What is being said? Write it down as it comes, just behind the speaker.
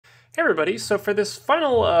Hey everybody, so for this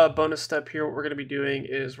final bonus step here, what we're going to be doing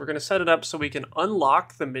is we're going to set it up so we can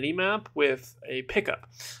unlock the minimap with a pickup.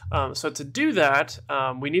 So to do that,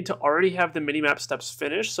 we need to already have the minimap steps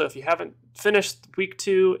finished. So if you haven't finished week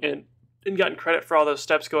 2 and gotten credit for all those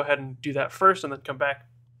steps, go ahead and do that first and then come back.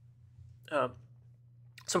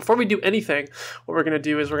 So before we do anything, what we're going to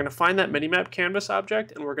do is we're going to find that minimap canvas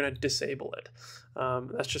object and we're going to disable it.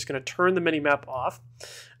 That's just going to turn the minimap off. And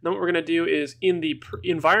then what we're going to do is in the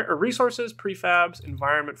resources, prefabs,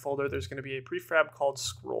 environment folder, there's going to be a prefab called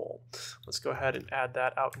scroll. Let's go ahead and add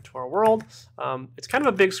that out into our world. It's kind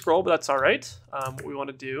of a big scroll, but that's all right. What we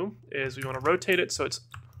want to do is we want to rotate it so it's,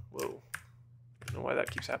 whoa, I don't know why that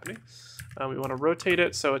keeps happening. We want to rotate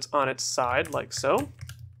it so it's on its side like so.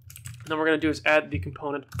 And then what we're going to do is add the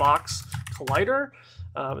component box collider,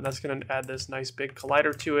 and that's going to add this nice big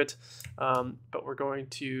collider to it, but we're going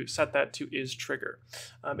to set that to isTrigger.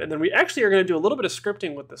 And then we actually are going to do a little bit of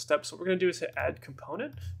scripting with this step. So what we're going to do is hit add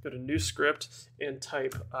component, go to new script, and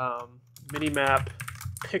type minimap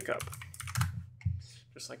pickup,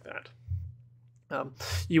 just like that.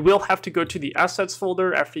 You will have to go to the assets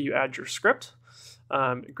folder after you add your script.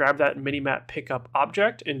 Grab that minimap pickup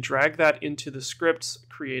object and drag that into the scripts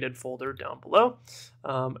created folder down below,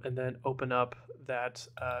 and then open up that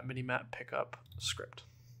minimap pickup script.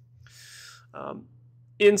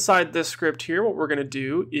 Inside this script here, what we're going to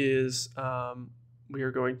do is we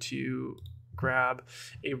are going to grab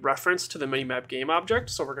a reference to the minimap game object.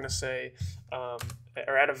 So we're going to say, or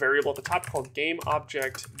add a variable at the top called game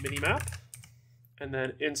object minimap. And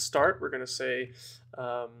then in start, we're going to say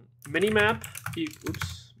minimap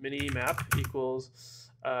equals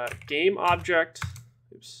game object,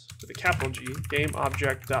 with a capital G, game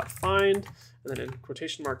object dot find, and then in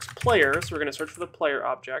quotation marks player. So we're going to search for the player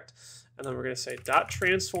object, and then we're going to say dot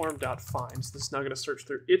transform dot find. So this is now going to search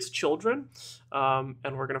through its children,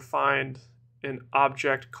 and we're going to find an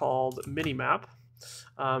object called minimap.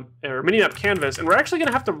 Or minimap canvas, and we're actually going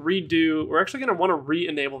to have to we're actually going to want to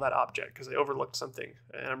re-enable that object because I overlooked something,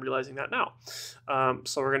 and I'm realizing that now.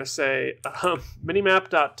 So we're going to say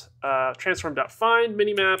minimap.transform.find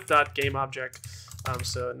minimap.gameObject.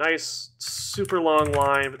 So a nice, super long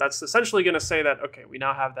line, but that's essentially going to say that, okay, we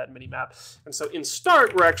now have that minimap. And so in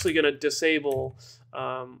start, we're actually going to disable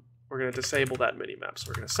that minimap. So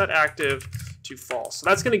we're going to set active to false. So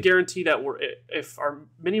that's going to guarantee that if our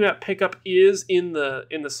minimap pickup is in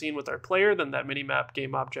the scene with our player, then that minimap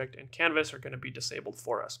game object and canvas are going to be disabled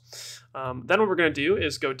for us. Then what we're going to do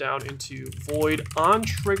is go down into void on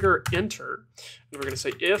trigger enter, and we're going to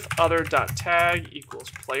say if other.tag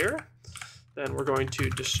equals player. Then we're going to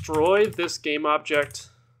destroy this game object.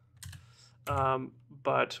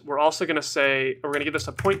 But we're also going to say we're going to give this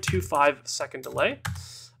a 0.25 second delay.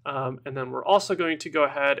 And then we're also going to go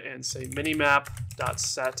ahead and say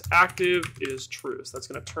minimap.setActive is true. So that's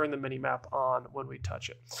going to turn the minimap on when we touch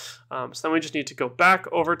it. So then we just need to go back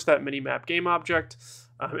over to that minimap game object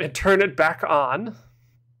and turn it back on,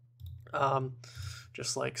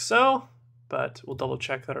 just like so. But we'll double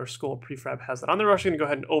check that our scroll prefab has that on there. We're actually going to go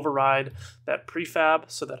ahead and override that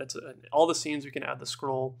prefab so that it's in all the scenes we can add the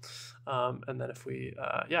scroll. And then if we,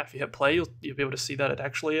 if you hit play, you'll be able to see that it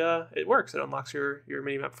actually it works. It unlocks your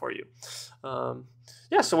minimap for you. So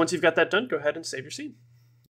once you've got that done, go ahead and save your scene.